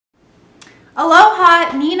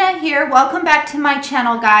Aloha, Nina here. Welcome back to my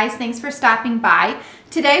channel, guys. Thanks for stopping by.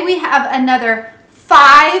 Today we have another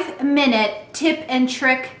 5-minute tip and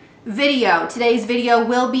trick video. Today's video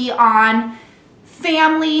will be on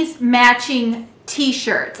families matching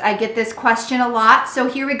t-shirts. I get this question a lot, so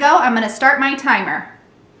here we go. I'm going to start my timer.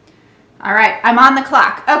 All right, I'm on the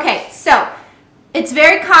clock. Okay, so it's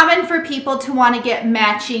very common for people to want to get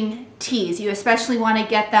matching tees. You especially want to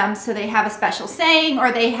get them so they have a special saying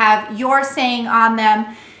or they have your saying on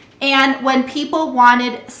them. And when people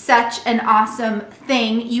wanted such an awesome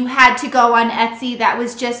thing, you had to go on Etsy. That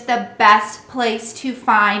was just the best place to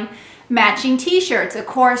find matching t-shirts. Of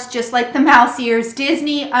course, just like the mouse ears,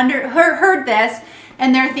 Disney heard this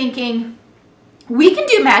and they're thinking, we can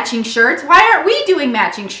do matching shirts. Why aren't we doing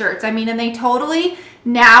matching shirts? I mean, and they totally,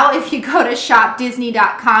 now if you go to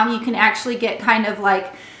shopdisney.com, you can actually get kind of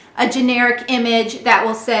like a generic image that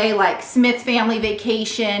will say like Smith Family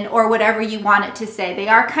Vacation or whatever you want it to say. They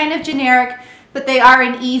are kind of generic, but they are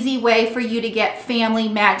an easy way for you to get family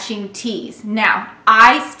matching tees. Now,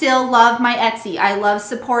 I still love my Etsy. I love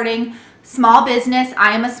supporting small business.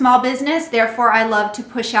 I am a small business, therefore I love to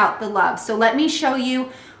push out the love. So let me show you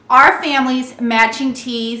our family's matching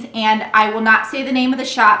tees, and I will not say the name of the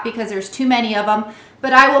shop because there's too many of them,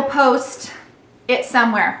 but I will post it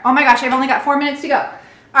somewhere. Oh my gosh, I've only got 4 minutes to go.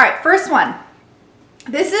 All right, first one.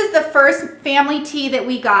 This is the first family tee that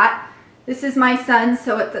we got. This is my son's,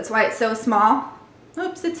 so that's why it's so small.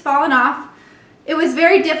 Oops, it's fallen off. It was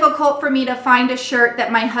very difficult for me to find a shirt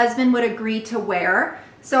that my husband would agree to wear,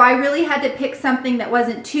 so I really had to pick something that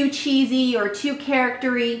wasn't too cheesy or too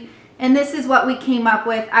charactery, and this is what we came up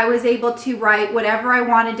with. I was able to write whatever I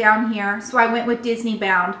wanted down here, so I went with Disney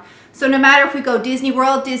bound. So no matter if we go Disney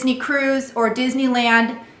World, Disney Cruise, or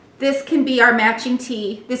Disneyland, this can be our matching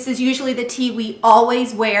tee. This is usually the tee we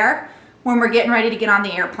always wear when we're getting ready to get on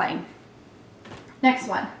the airplane. Next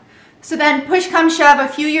one. So then push come shove, a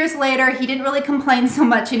few years later, he didn't really complain so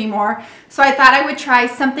much anymore. So I thought I would try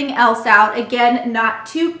something else out. Again, not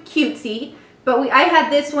too cutesy, but I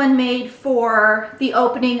had this one made for the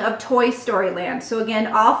opening of Toy Story Land. So again,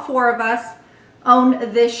 all 4 of us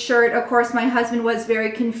own this shirt. Of course, my husband was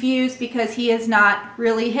very confused because he is not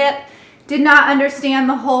really hip. Did not understand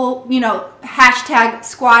the whole, hashtag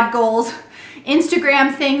squad goals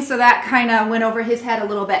Instagram thing, so that kind of went over his head a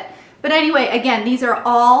little bit. But anyway, again, these are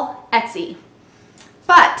all Etsy.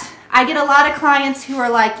 But I get a lot of clients who are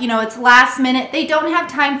like, it's last minute. They don't have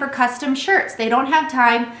time for custom shirts. They don't have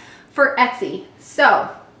time for Etsy.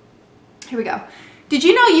 So here we go. Did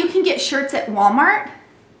you know you can get shirts at Walmart?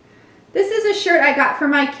 This is a shirt I got for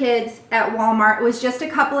my kids at Walmart. It was just a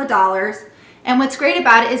couple of dollars. And what's great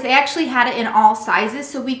about it is they actually had it in all sizes,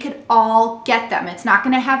 so we could all get them. It's not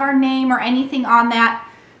going to have our name or anything on that,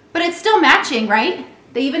 but it's still matching, right?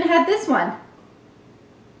 They even had this one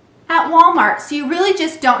at Walmart. So you really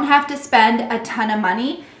just don't have to spend a ton of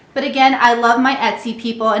money. But again, I love my Etsy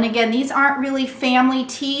people. And again, these aren't really family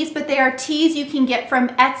tees, but they are tees you can get from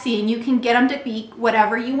Etsy, and you can get them to be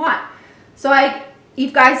whatever you want. So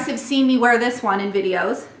you guys have seen me wear this one in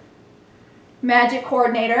videos. Magic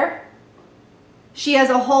Coordinator. She has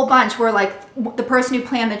a whole bunch where like the person who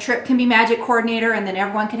planned the trip can be magic coordinator, and then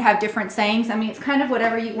everyone can have different sayings. I mean, it's kind of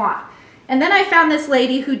whatever you want. And then I found this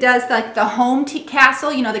lady who does like the home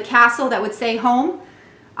castle, the castle that would say home.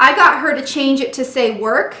 I got her to change it to say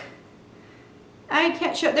work. I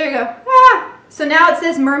can't show, there you go. Ah! So now it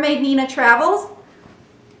says Mermaid Nina Travels.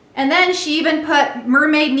 And then she even put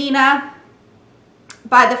Mermaid Nina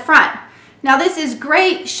by the front. Now this is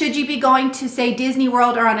great should you be going to, say, Disney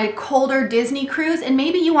World or on a colder Disney cruise, and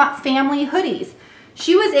maybe you want family hoodies.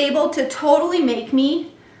 She was able to totally make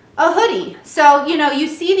me a hoodie. So, you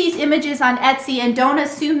see these images on Etsy and don't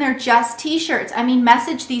assume they're just t-shirts. I mean,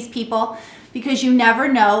 message these people because you never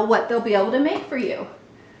know what they'll be able to make for you.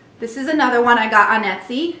 This is another one I got on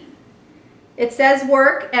Etsy. It says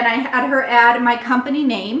work, and I had her add my company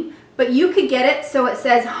name, but you could get it so it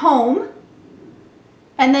says home,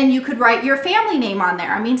 and then you could write your family name on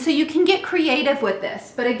there. I mean, so you can get creative with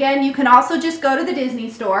this. But again, you can also just go to the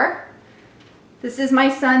Disney store. This is my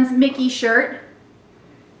son's Mickey shirt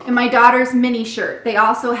and my daughter's Minnie shirt. They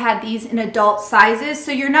also had these in adult sizes,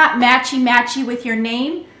 so you're not matchy-matchy with your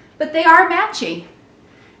name, but they are matchy.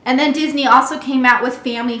 And then Disney also came out with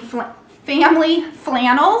family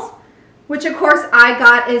flannels, which of course I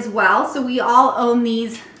got as well. So we all own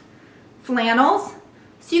these flannels.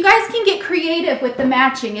 So you guys can get creative with the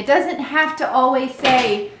matching. It doesn't have to always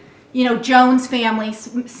say, Jones family,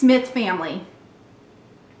 Smith family.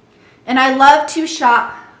 And I love to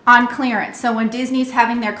shop on clearance. So when Disney's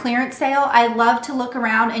having their clearance sale, I love to look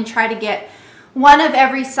around and try to get one of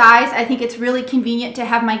every size. I think it's really convenient to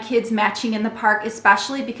have my kids matching in the park,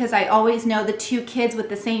 especially because I always know the 2 kids with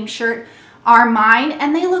the same shirt are mine,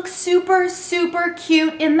 and they look super, super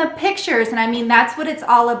cute in the pictures. And I mean, that's what it's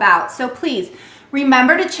all about. So please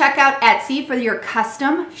remember to check out Etsy for your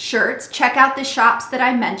custom shirts. Check out the shops that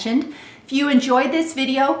I mentioned. If you enjoyed this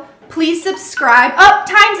video, please subscribe. Oh,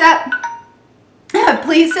 time's up.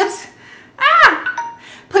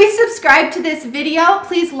 Please subscribe to this video.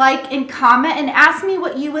 Please like and comment and ask me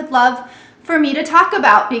what you would love for me to talk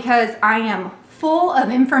about, because I am full of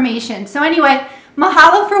information. So anyway,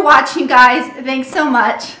 mahalo for watching, guys. Thanks so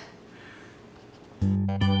much.